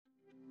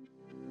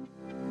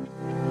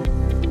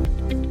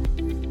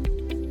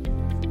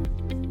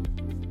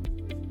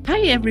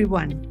Hi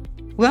everyone,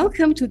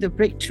 welcome to the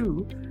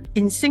Breakthrough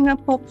in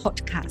Singapore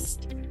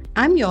podcast.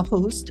 I'm your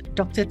host,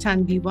 Dr.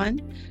 Tan Bee Wan,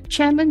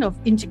 Chairman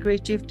of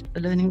Integrative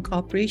Learning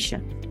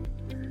Corporation.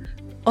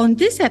 On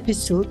this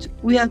episode,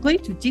 we are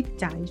going to deep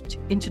dive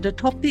into the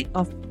topic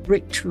of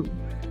breakthrough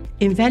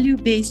in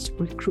value-based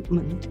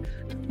recruitment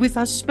with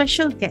our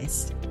special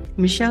guest,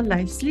 Michelle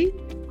Lively,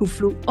 who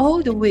flew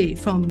all the way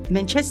from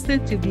Manchester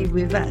to be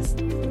with us.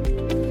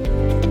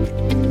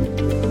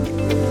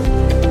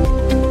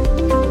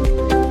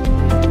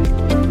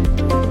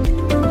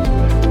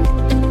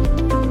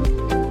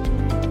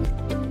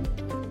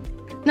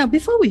 Now,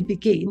 before we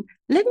begin,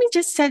 let me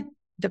just set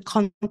the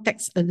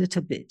context a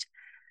little bit.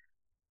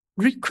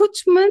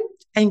 Recruitment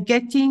and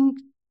getting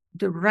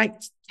the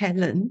right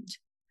talent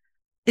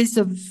is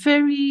a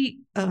very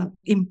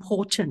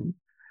important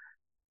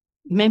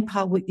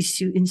manpower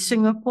issue in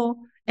Singapore,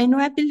 and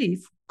I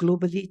believe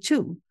globally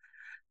too.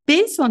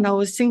 Based on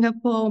our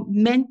Singapore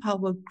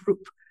Manpower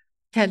Group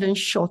Talent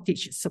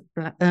Shortage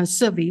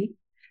Survey,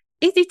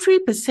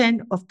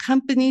 83% of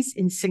companies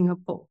in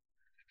Singapore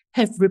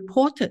have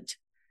reported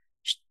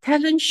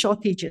talent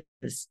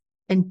shortages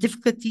and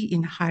difficulty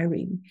in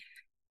hiring,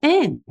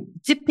 and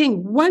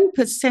dipping 1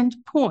 percentage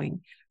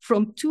point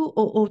from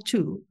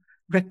 2002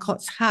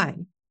 records high.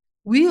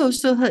 We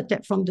also heard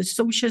that from the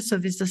social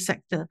services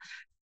sector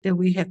that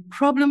we have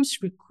problems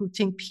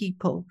recruiting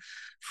people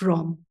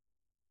from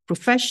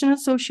professional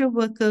social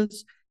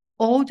workers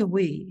all the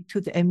way to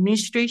the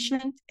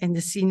administration and the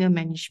senior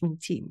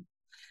management team.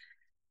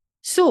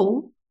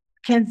 So,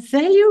 can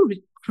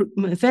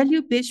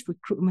value-based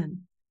recruitment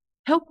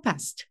help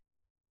us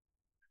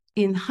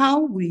in how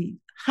we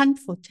hunt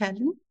for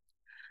talent,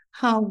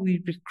 how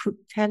we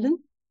recruit talent,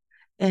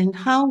 and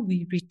how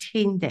we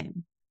retain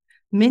them?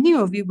 Many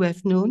of you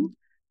have known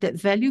that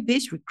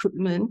value-based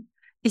recruitment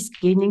is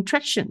gaining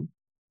traction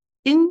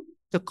in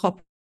the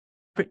corporate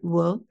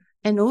world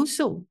and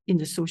also in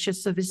the social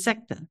service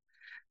sector.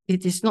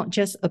 It is not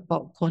just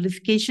about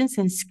qualifications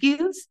and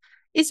skills,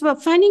 it's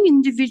about finding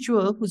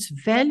individuals whose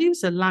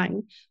values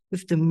align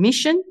with the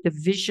mission, the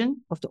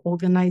vision of the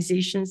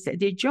organizations that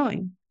they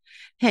join.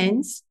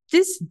 Hence,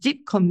 this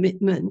deep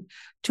commitment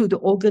to the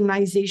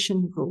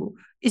organization goal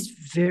is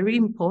very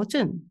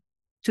important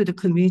to the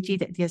community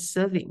that they're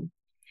serving.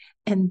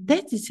 And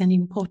that is an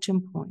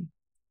important point,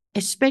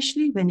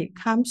 especially when it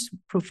comes to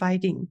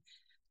providing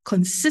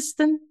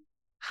consistent,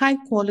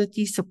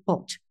 high-quality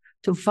support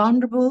to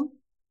vulnerable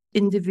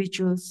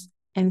individuals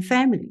and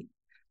families.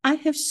 I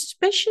have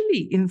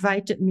specially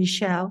invited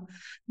Michelle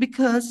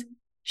because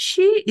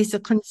she is a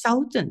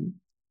consultant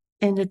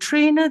and a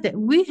trainer that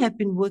we have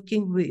been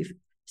working with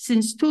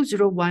since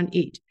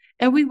 2018.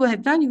 And we would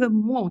have done even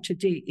more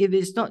today if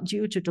it's not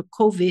due to the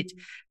COVID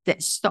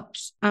that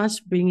stops us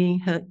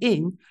bringing her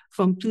in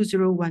from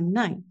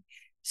 2019.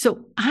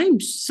 So I'm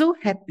so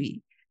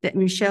happy that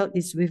Michelle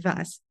is with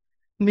us.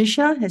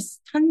 Michelle has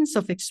tons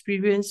of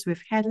experience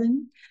with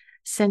Helen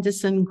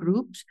Sanderson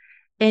groups,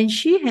 and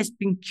she has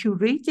been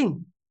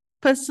curating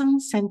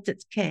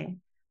person-centered care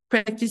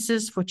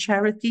practices for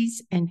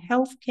charities and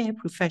healthcare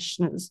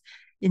professionals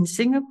in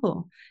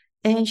Singapore.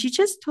 And she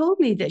just told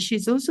me that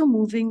she's also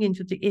moving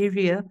into the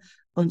area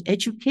on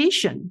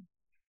education.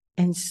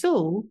 And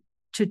so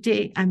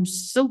today, I'm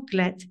so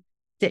glad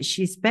that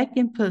she's back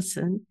in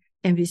person.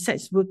 And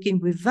besides working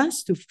with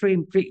us to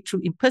frame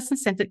breakthrough in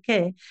person-centered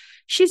care,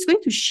 she's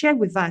going to share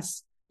with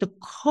us the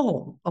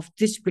core of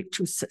this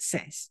breakthrough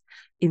success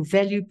in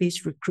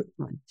value-based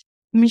recruitment.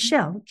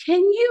 Michelle, can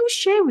you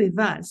share with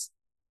us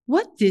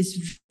what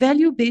is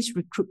value-based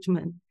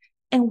recruitment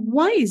and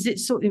why is it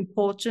so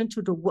important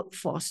to the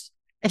workforce,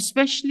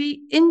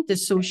 especially in the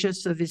social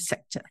service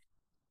sector?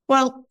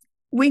 Well,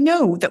 we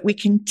know that we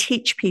can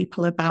teach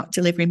people about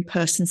delivering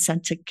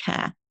person-centered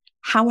care.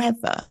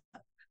 However,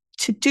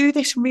 to do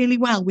this really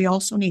well, we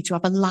also need to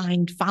have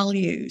aligned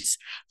values.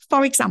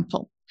 For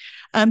example,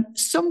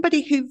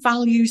 somebody who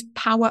values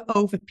power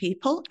over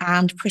people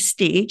and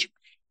prestige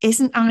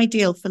isn't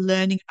ideal for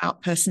learning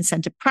about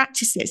person-centered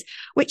practices,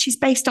 which is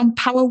based on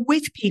power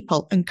with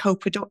people and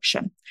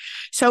co-production.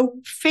 So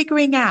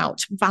figuring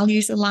out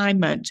values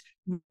alignment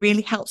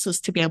really helps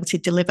us to be able to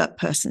deliver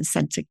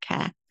person-centered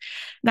care.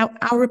 Now,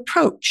 our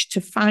approach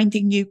to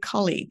finding new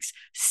colleagues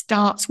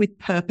starts with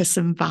purpose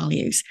and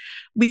values.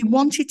 We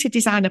wanted to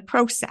design a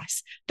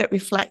process that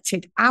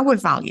reflected our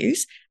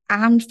values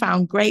and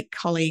found great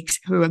colleagues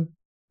who are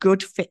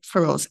good fit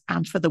for us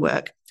and for the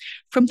work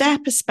from their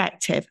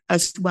perspective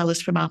as well as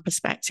from our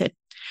perspective.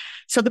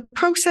 So the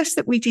process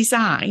that we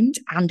designed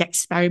and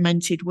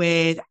experimented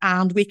with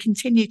and we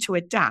continue to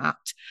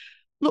adapt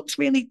looks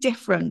really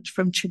different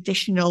from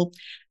traditional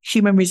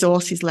human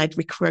resources-led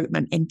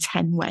recruitment in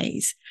 10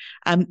 ways.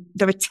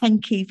 There are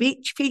 10 key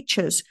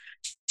features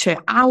to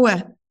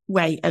our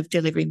way of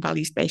delivering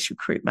values-based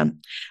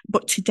recruitment,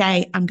 but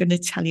today I'm going to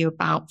tell you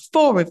about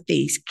 4 of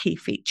these key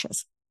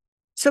features.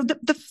 So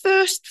the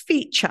first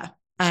feature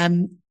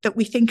that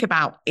we think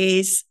about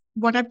is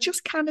what I've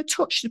just kind of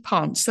touched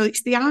upon. So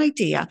it's the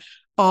idea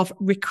of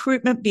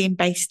recruitment being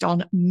based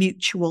on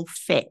mutual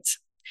fit.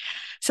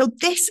 So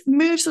this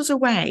moves us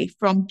away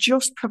from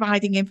just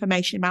providing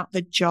information about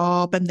the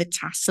job and the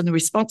tasks and the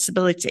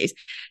responsibilities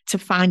to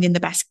finding the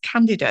best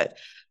candidate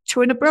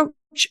to an approach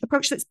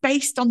that's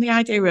based on the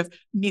idea of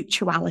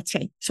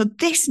mutuality. So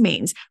this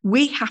means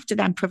we have to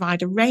then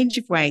provide a range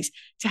of ways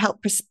to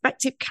help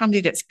prospective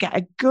candidates get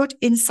a good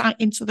insight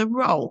into the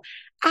role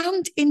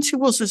and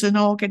into us as an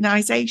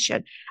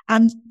organisation.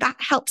 And that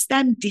helps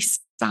them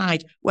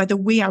decide whether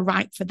we are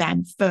right for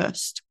them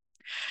first.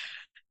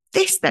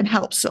 This then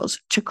helps us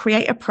to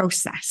create a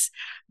process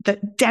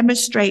that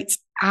demonstrates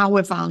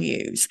our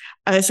values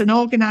as an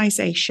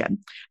organisation,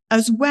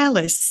 as well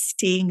as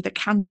seeing the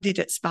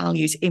candidates'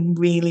 values in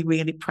really,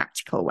 really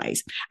practical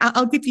ways.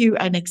 I'll give you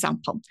an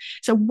example.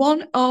 So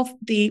one of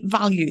the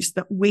values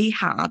that we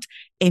had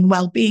in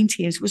wellbeing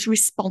teams was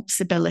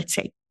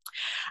responsibility.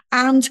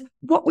 And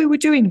what we were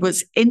doing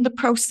was, in the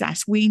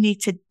process, we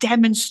need to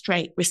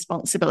demonstrate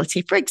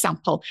responsibility. For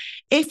example,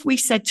 if we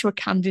said to a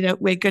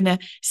candidate, we're going to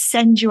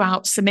send you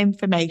out some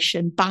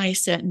information by a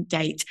certain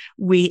date,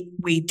 we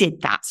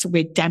did that. So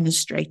we're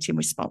demonstrating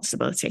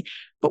responsibility.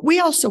 But we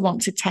also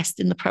want to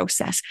test in the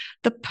process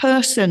the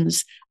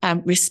person's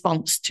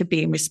response to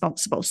being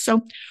responsible.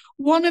 So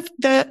one of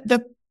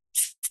the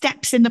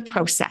steps in the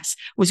process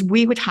was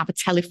we would have a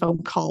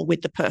telephone call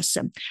with the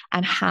person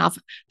and have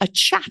a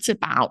chat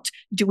about,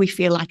 do we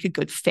feel like a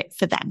good fit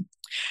for them?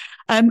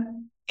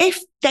 If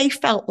they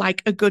felt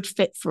like a good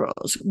fit for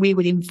us, we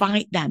would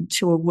invite them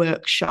to a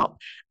workshop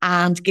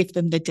and give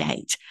them the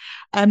date.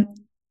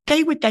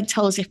 They would then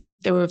tell us if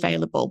they were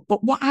available.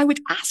 But what I would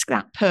ask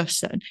that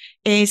person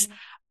is,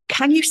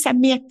 can you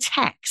send me a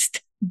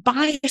text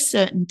by a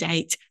certain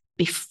date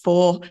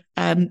before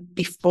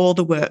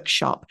the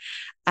workshop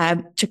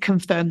to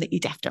confirm that you're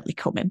definitely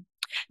coming?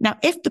 Now,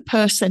 if the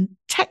person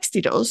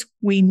texted us,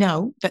 we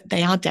know that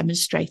they are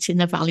demonstrating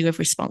the value of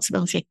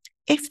responsibility.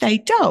 If they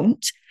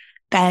don't,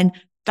 then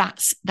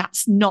that's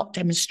not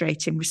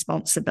demonstrating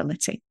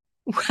responsibility.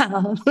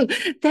 Wow,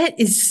 that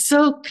is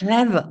so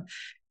clever.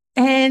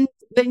 And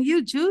when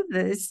you do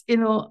this,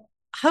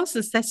 how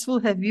successful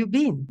have you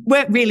been?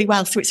 Worked really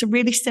well. So it's a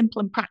really simple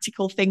and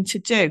practical thing to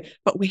do,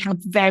 but we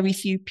had very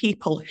few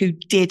people who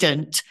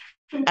didn't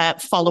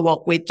follow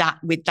up with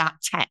that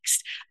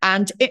text.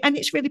 And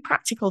it's a really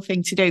practical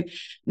thing to do.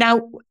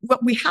 Now,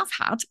 what we have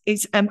had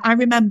is, I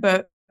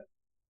remember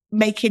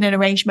making an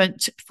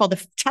arrangement for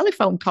the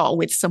telephone call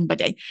with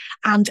somebody.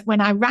 And when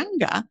I rang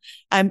her,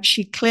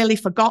 she'd clearly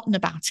forgotten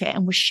about it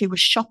and she was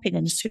shopping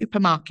in a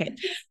supermarket.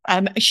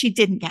 She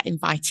didn't get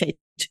invited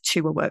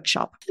to a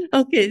workshop.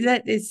 Okay,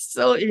 that is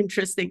so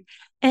interesting.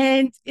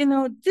 And,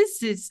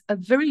 this is a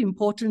very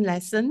important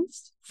lesson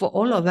for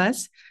all of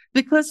us,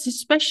 because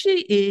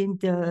especially in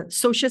the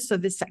social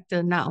service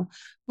sector now,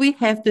 we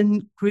have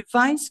the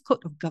revised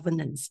Code of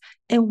Governance.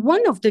 And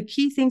one of the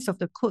key things of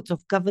the Code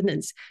of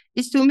Governance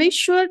is to make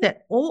sure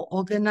that all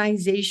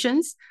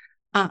organizations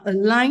are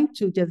aligned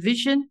to their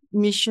vision,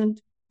 mission,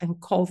 and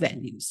core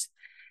values.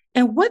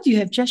 And what you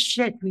have just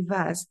shared with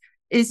us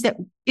is that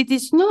it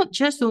is not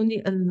just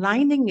only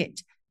aligning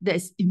it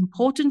that's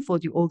important for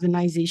the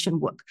organization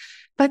work,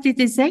 but it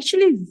is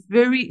actually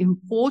very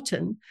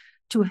important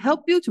to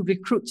help you to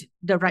recruit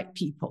the right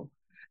people,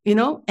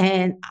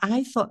 and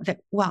I thought that,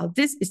 wow,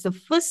 this is the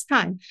first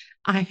time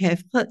I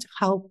have heard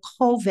how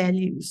core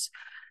values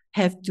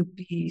have to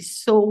be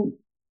so,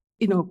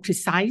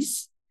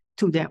 precise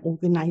to their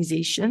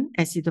organization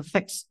as it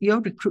affects your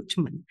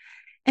recruitment.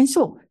 And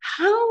so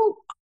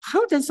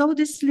how does all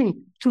this link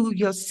to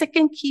your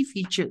second key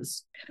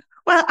features?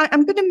 Well,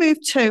 I'm going to move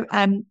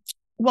to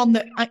one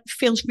that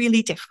feels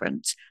really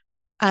different.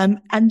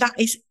 And that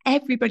is,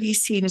 everybody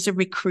is seen as a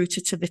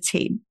recruiter to the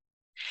team.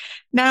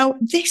 Now,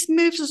 this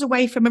moves us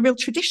away from a real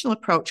traditional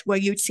approach where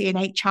you'd see an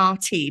HR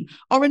team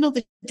or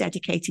another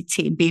dedicated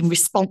team being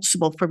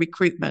responsible for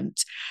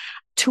recruitment,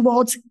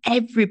 towards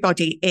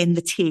everybody in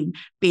the team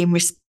being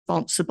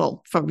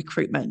responsible for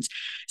recruitment.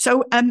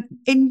 So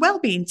in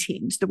wellbeing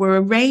teams, there were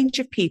a range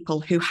of people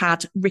who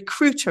had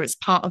recruiter as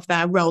part of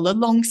their role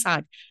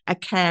alongside a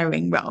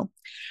caring role.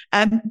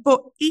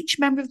 But each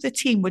member of the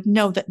team would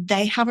know that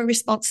they have a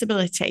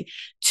responsibility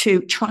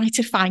to try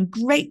to find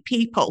great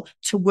people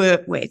to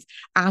work with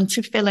and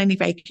to fill any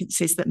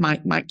vacancies that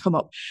might come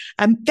up.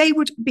 They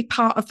would be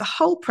part of the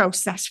whole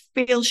process,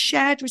 feel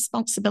shared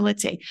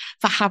responsibility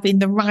for having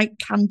the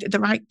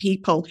right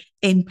people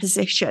in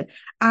position.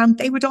 And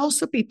they would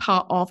also be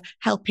part of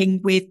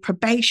helping with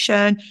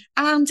probation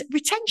and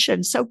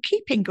retention, so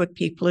keeping good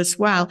people as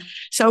well.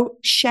 So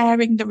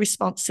sharing the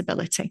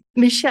responsibility.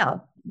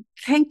 Michelle,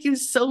 thank you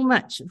so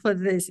much for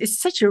this. It's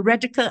such a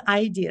radical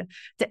idea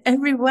that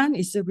everyone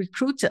is a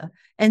recruiter,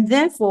 and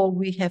therefore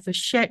we have a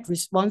shared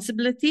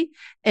responsibility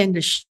and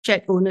a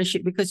shared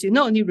ownership, because you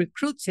not only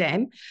recruit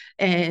them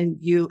and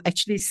you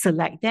actually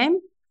select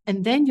them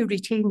and then you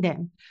retain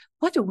them.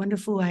 What a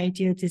wonderful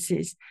idea this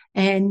is.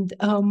 And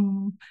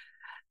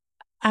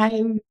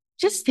I'm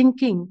just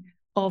thinking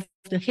of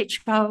the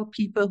HR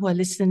people who are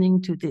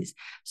listening to this.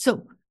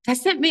 So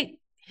does that make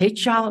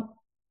HR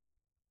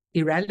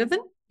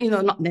irrelevant?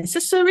 Not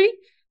necessary?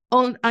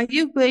 Or are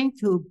you going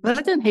to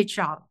burden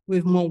HR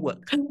with more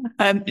work?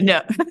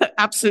 No,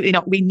 absolutely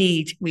not. We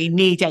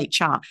need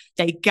HR.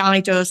 They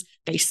guide us,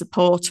 they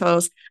support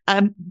us,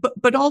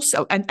 but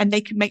also, and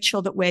they can make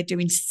sure that we're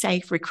doing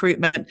safe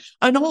recruitment,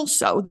 and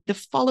also the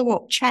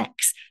follow-up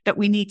checks that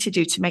we need to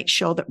do to make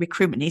sure that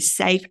recruitment is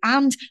safe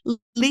and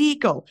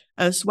legal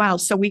as well.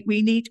 So we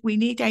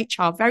need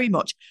HR very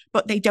much,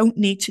 but they don't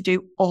need to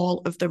do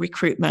all of the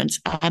recruitment.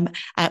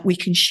 We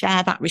can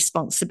share that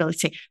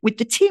responsibility with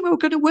the team who are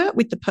going to work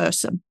with the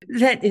person.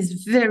 That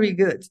is very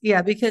good.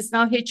 Yeah, because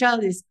now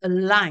HR is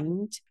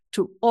aligned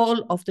to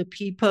all of the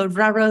people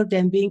rather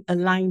than being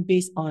aligned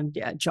based on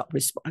their job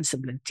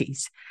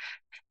responsibilities.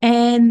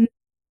 And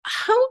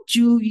how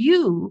do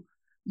you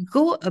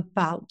go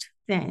about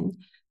then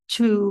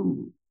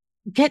to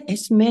get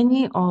as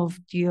many of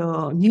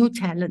your new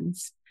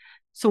talents?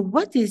 So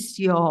what is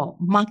your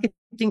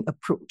marketing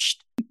approach?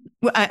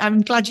 Well,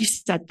 I'm glad you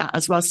said that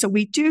as well. So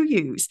we do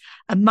use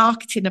a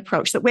marketing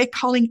approach that we're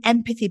calling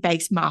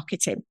empathy-based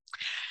marketing.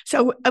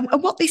 So and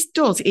what this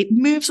does, it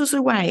moves us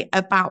away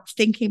about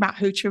thinking about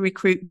who to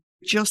recruit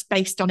just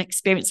based on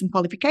experience and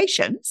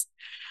qualifications,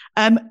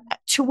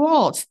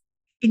 towards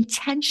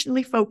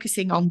intentionally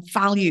focusing on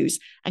values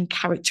and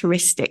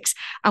characteristics.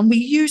 And we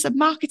use a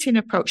marketing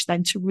approach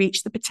then to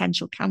reach the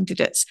potential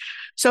candidates.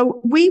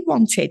 So we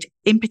wanted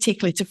in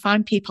particular to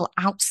find people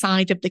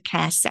outside of the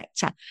care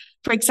sector.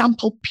 For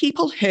example,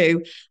 people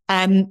who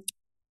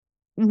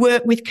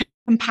work with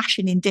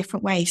compassion in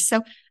different ways.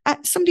 So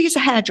somebody is a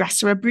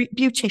hairdresser, a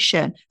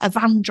beautician, a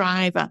van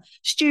driver,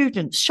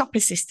 students, shop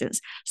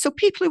assistants. So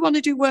people who want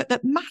to do work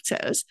that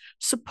matters,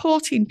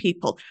 supporting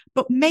people,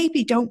 but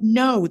maybe don't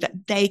know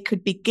that they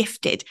could be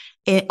gifted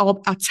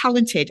or are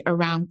talented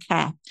around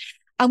care.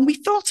 And we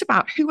thought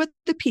about who are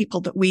the people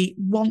that we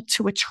want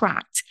to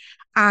attract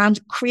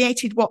and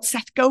created what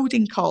Seth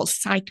Godin calls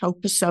psycho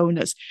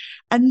personas.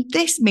 And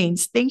this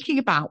means thinking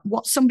about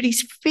what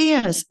somebody's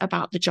fears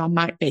about the job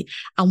might be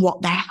and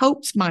what their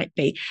hopes might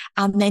be,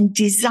 and then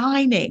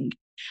designing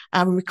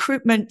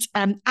recruitment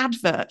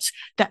adverts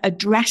that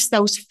address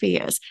those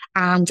fears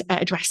and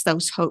address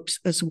those hopes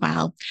as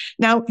well.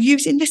 Now,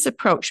 using this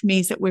approach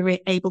means that we're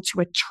able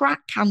to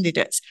attract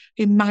candidates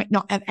who might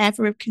not have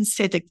ever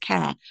considered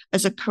care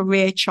as a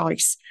career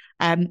choice,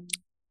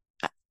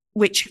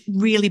 which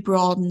really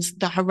broadens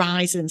the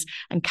horizons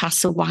and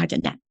casts a wider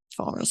net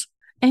for us.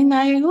 And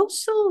I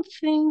also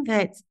think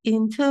that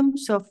in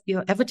terms of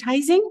your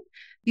advertising,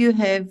 you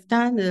have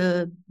done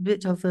a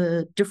bit of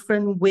a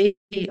different way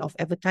of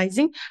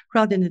advertising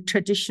rather than the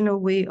traditional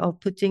way of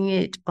putting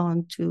it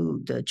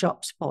onto the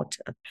jobs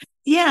portal.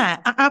 Yeah,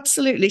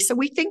 absolutely. So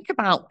we think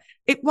about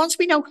it. Once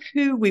we know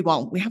who we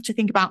want, we have to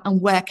think about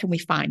and where can we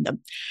find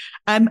them.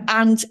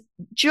 And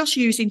just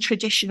using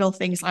traditional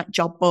things like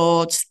job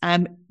boards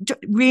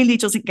really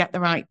doesn't get the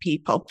right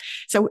people.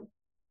 So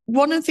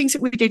one of the things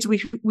that we did,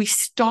 we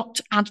stopped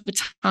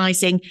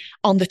advertising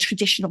on the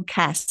traditional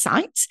care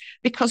sites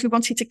because we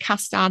wanted to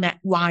cast our net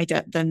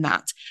wider than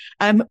that.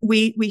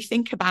 We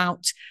think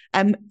about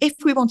if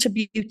we want a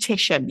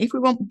beautician, if we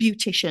want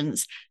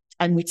beauticians,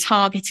 and we're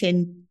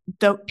targeting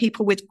the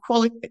people with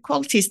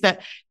qualities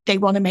that they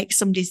want to make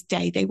somebody's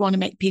day. They want to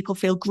make people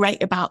feel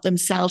great about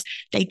themselves.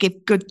 They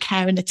give good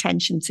care and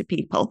attention to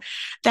people.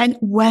 Then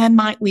where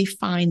might we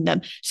find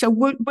them? So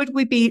would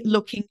we be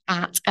looking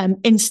at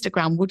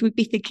Instagram? Would we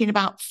be thinking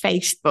about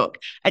Facebook?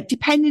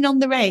 Depending on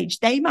their age,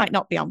 they might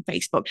not be on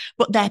Facebook,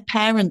 but their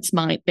parents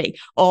might be,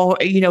 or,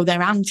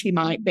 their auntie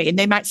might be. And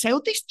they might say,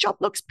 oh, this job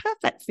looks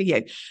perfect for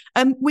you.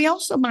 We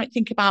also might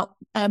think about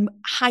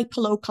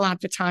hyperlocal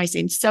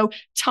advertising. So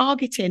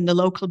targeting the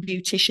local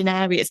beautician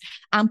areas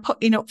and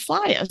putting up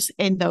flyers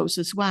in those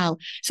as well.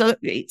 So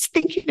it's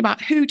thinking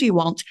about who do you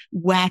want,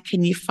 where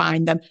can you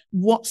find them,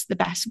 what's the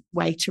best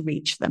way to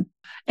reach them.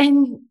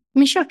 And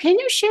Michelle, can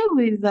you share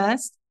with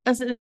us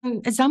as an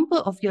example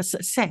of your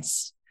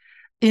success?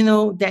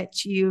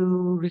 That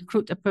you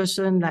recruit a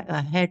person like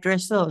a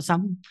hairdresser or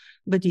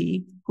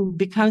somebody who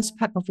becomes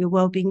part of your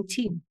well-being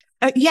team.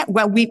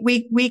 Well,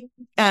 we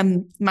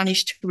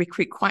managed to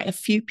recruit quite a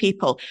few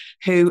people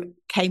who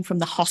came from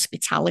the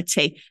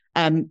hospitality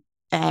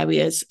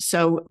areas.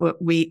 So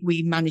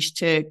we managed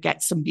to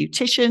get some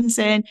beauticians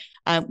in,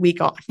 we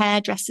got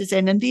hairdressers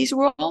in, and these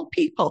were all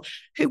people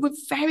who were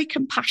very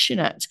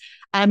compassionate,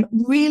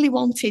 really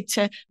wanted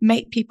to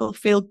make people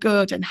feel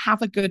good and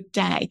have a good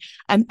day.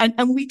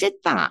 And we did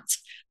that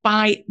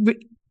by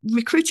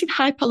recruiting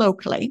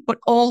hyperlocally, but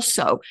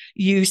also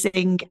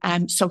using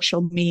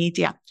social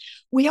media.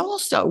 We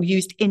also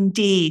used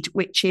Indeed,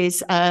 which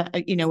is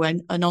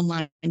an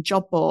online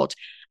job board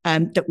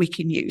that we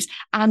can use.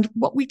 And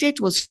what we did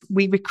was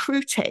we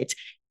recruited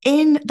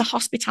in the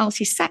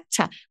hospitality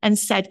sector and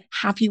said,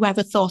 have you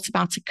ever thought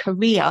about a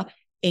career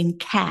in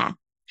care?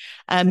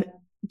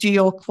 Do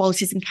your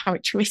qualities and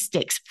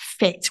characteristics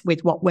fit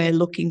with what we're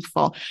looking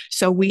for?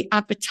 So we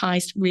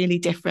advertised really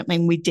differently,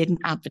 and we didn't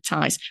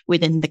advertise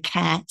within the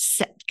care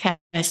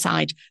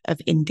side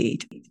of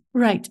Indeed.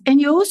 Right. And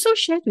you also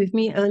shared with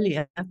me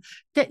earlier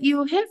that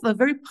you have a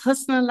very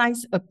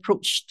personalized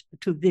approach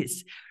to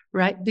this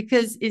right?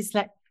 Because it's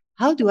like,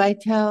 how do I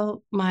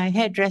tell my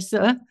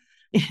hairdresser,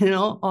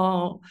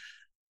 or,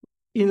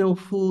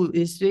 who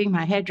is doing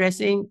my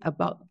hairdressing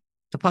about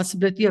the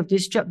possibility of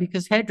this job?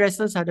 Because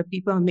hairdressers are the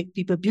people who make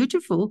people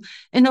beautiful.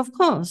 And of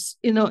course,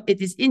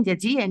 it is in their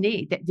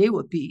DNA that they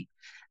would be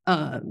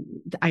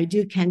the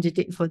ideal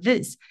candidate for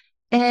this.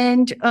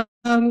 And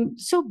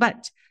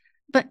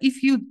but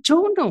if you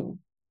don't know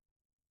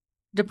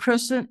the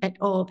person at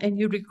all and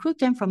you recruit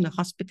them from the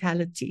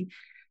hospitality,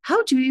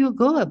 how do you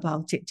go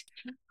about it?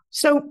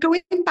 So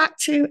going back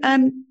to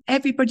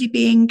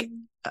everybody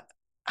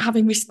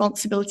having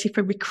responsibility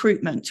for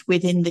recruitment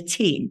within the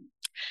team.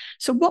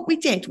 So what we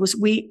did was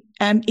we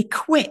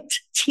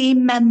equipped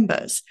team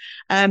members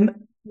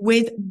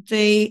with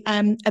the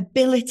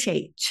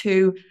ability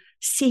to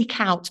seek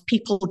out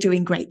people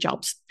doing great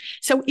jobs.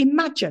 So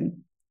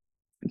imagine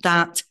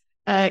that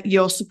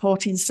you're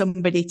supporting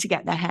somebody to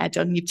get their hair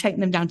done. You've taken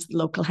them down to the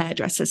local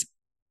hairdressers,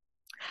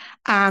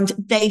 and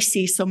they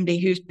see somebody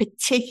who's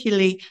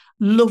particularly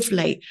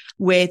lovely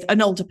with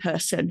an older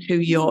person who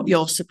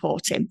you're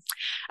supporting.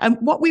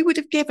 What we would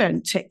have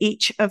given to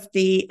each of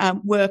the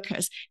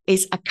workers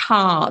is a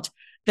card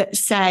that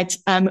said,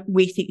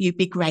 we think you'd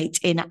be great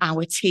in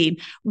our team,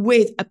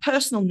 with a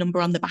personal number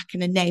on the back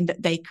and a name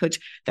that they could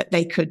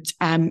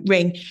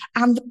ring.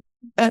 And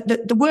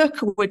the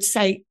worker would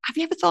say, have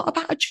you ever thought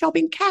about a job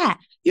in care?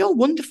 You're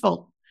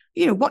wonderful.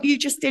 What you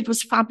just did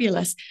was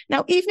fabulous.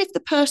 Now, even if the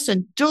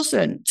person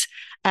doesn't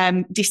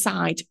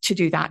decide to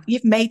do that,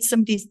 you've made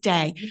somebody's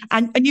day.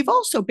 And you've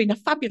also been a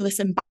fabulous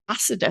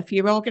ambassador for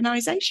your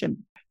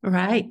organization.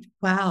 Right.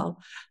 Wow.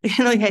 It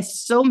has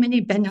so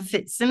many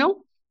benefits,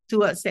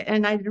 towards that.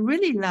 And I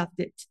really loved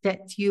it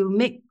that you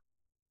make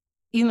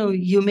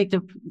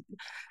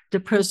the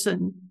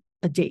person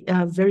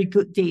a very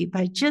good day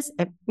by just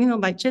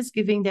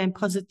giving them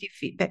positive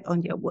feedback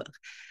on their work.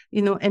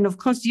 And of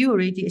course, you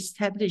already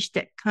established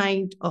that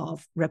kind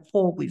of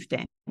rapport with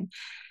them.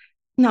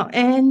 Now,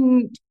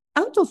 and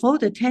out of all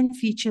the 10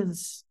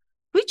 features,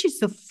 which is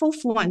the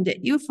fourth one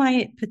that you find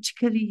it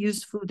particularly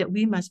useful that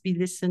we must be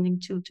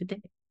listening to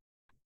today?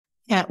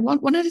 Yeah,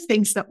 one of the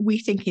things that we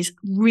think is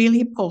really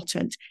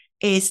important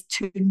is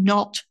to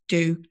not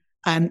do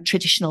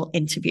traditional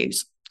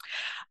interviews.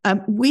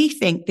 We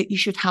think that you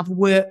should have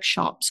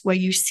workshops where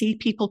you see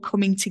people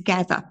coming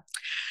together.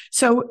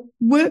 So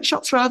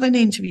workshops rather than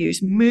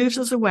interviews moves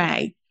us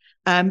away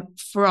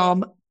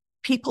from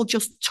people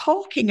just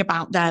talking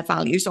about their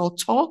values or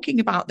talking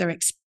about their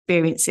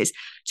experiences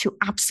to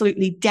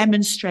absolutely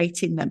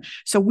demonstrating them.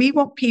 So we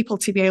want people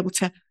to be able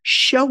to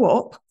show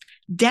up,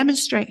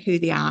 demonstrate who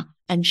they are,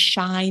 and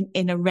shine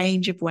in a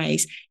range of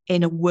ways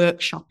in a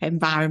workshop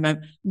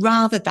environment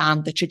rather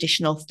than the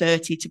traditional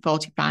 30 to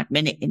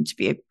 45-minute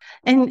interview.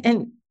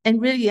 And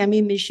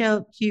really,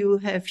 Michelle, you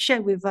have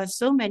shared with us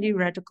so many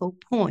radical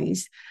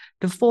points,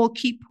 the 4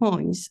 key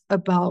points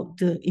about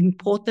the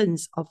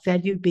importance of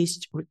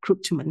value-based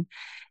recruitment.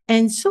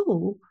 And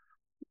so,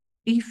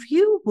 if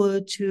you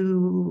were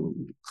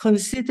to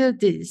consider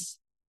this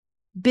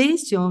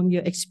based on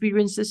your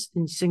experiences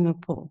in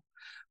Singapore,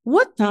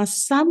 what are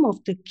some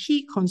of the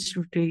key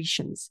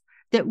considerations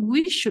that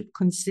we should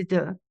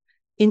consider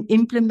in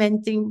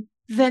implementing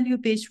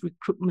value-based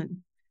recruitment,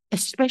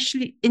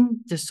 especially in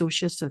the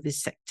social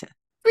service sector?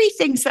 3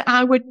 things that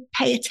I would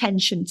pay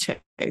attention to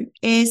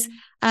is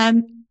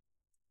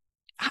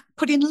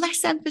putting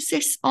less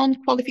emphasis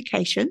on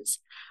qualifications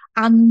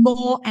and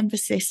more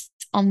emphasis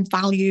on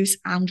values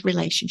and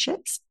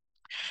relationships.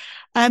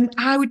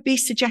 I would be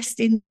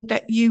suggesting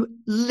that you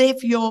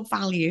live your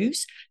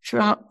values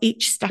throughout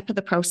each step of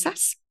the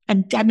process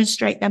and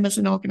demonstrate them as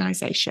an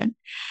organisation,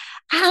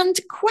 and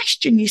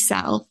question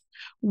yourself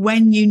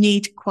when you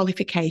need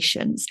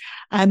qualifications.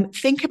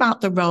 Think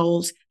about the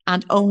roles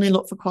and only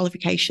look for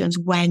qualifications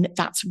when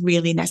that's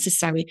really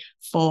necessary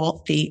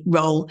for the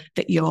role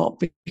that you're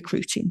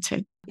recruiting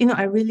to.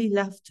 I really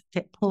loved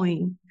that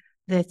point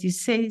that you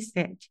say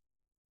that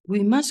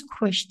we must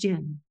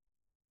question,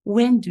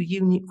 when do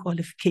you need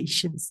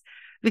qualifications?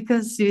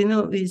 Because,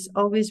 it's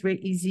always very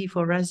easy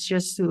for us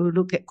just to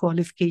look at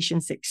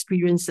qualifications,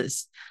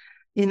 experiences,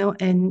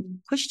 and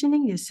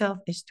questioning yourself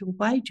as to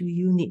why do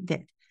you need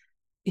that,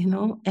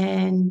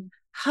 and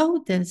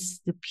how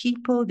does the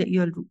people that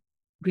you're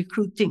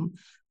recruiting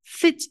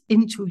fit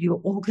into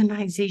your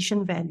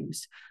organization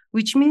values,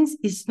 which means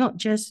it's not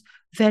just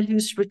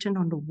values written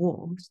on the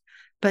walls,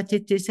 but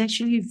it is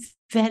actually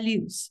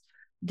values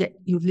that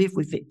you live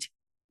with it.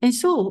 And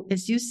so,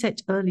 as you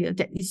said earlier,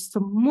 that is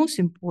the most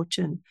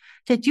important,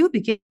 that you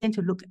begin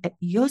to look at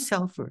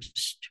yourself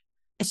first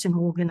as an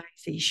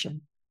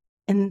organization.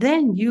 And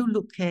then you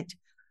look at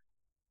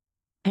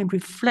and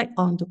reflect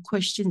on the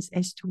questions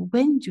as to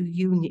when do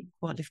you need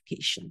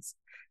qualifications.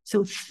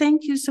 So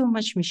thank you so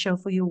much, Michelle,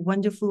 for your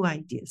wonderful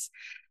ideas.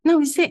 Now,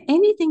 is there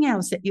anything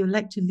else that you'd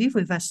like to leave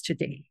with us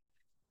today?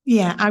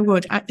 Yeah, I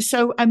would.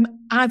 So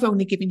I've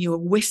only given you a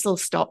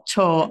whistle-stop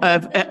tour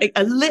of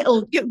a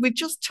little, we've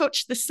just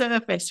touched the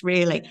surface,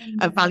 really,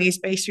 of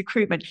values-based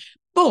recruitment.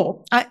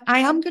 But I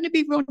am going to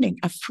be running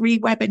a free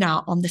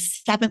webinar on the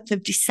 7th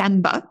of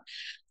December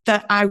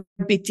that I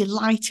would be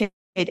delighted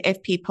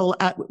if people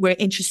were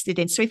interested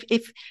in. So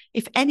if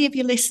any of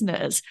your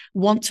listeners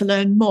want to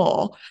learn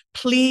more,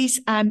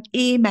 please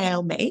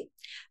email me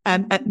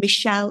at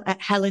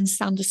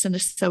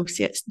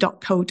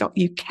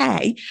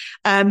michelle@helensandersonassociates.co.uk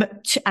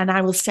and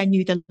I will send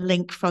you the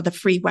link for the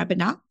free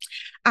webinar.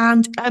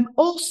 And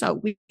also,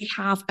 we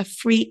have a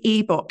free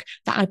ebook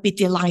that I'd be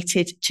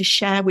delighted to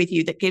share with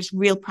you that gives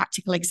real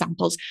practical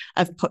examples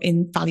of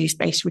putting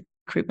values-based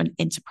recruitment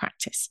into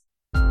practice.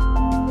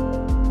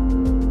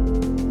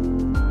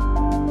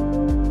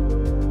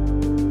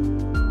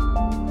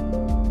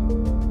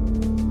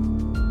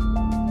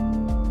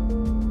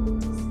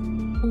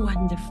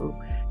 Wonderful.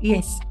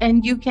 Yes,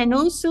 and you can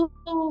also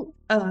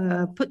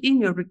put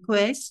in your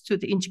request to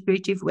the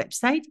Integrative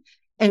website,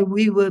 and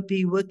we will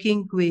be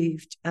working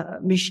with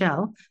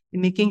Michelle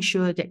in making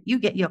sure that you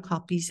get your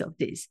copies of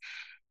this.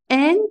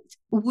 And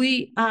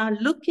we are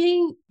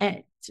looking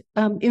at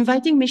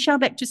inviting Michelle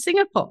back to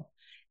Singapore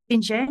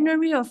in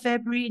January or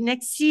February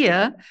next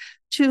year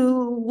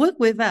to work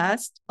with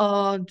us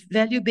on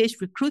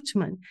value-based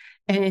recruitment.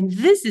 And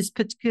this is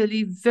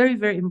particularly very,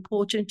 very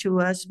important to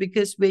us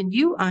because when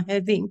you are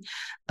having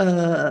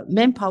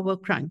manpower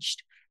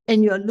crunched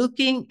and you're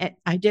looking at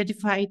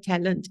identifying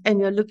talent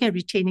and you're looking at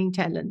retaining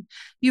talent,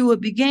 you will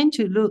begin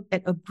to look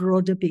at a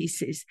broader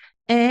basis.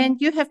 And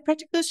you have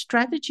practical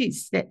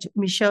strategies that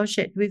Michelle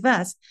shared with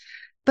us.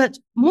 But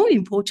more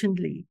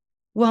importantly,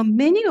 while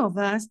many of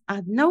us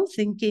are now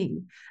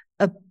thinking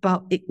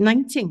about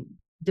igniting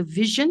the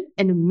vision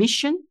and the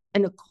mission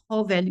and the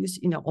core values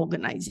in our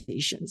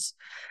organizations,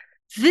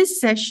 these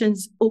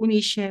sessions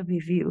only share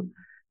with you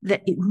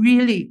that it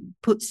really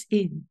puts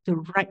in the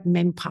right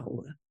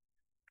manpower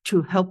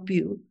to help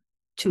you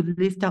to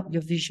lift up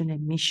your vision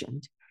and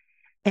mission.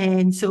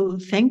 And so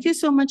thank you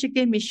so much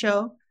again,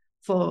 Michelle,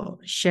 for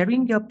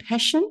sharing your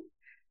passion,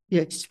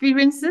 your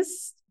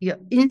experiences, your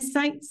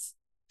insights,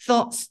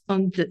 thoughts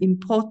on the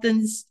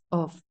importance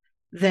of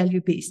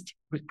value-based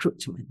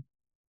recruitment.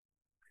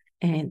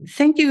 And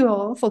thank you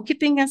all for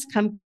keeping us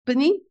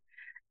company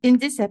in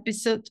this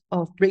episode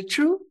of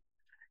Breakthrough.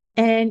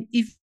 And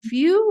if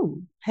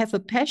you have a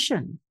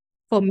passion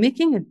for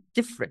making a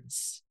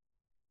difference,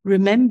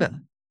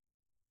 remember,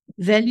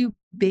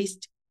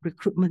 value-based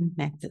recruitment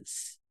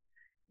matters.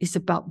 It's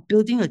about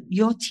building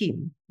your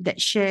team that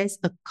shares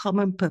a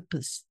common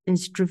purpose and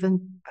is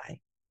driven by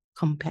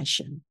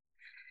compassion.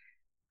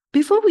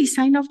 Before we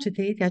sign off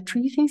today, there are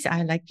 3 things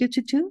I'd like you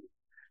to do.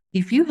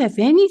 If you have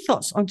any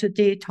thoughts on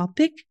today's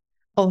topic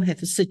or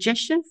have a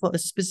suggestion for a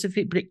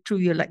specific breakthrough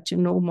you'd like to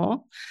know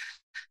more,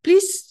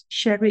 please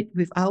share it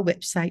with our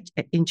website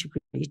at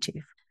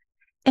Integrative.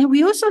 And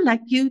we also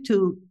like you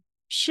to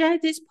share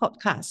this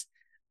podcast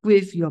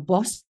with your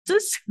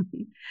bosses,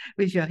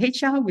 with your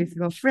HR, with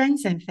your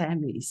friends and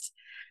families.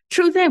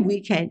 Through them, we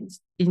can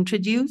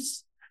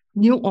introduce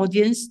new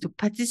audience to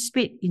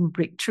participate in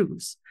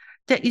breakthroughs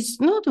that is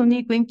not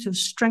only going to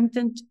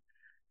strengthen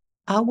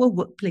our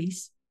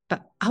workplace,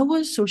 but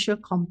our social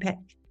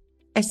compact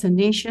as a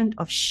nation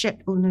of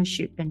shared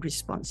ownership and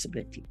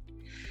responsibility.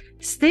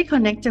 Stay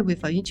connected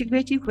with our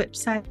Integrative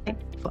website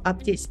for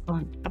updates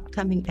on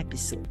upcoming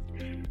episodes.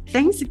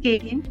 Thanks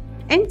again.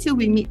 Until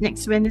we meet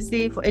next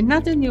Wednesday for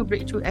another new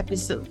Breakthrough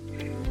episode,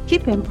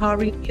 keep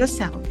empowering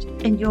yourself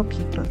and your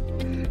people.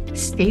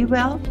 Stay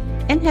well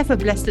and have a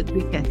blessed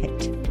week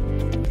ahead.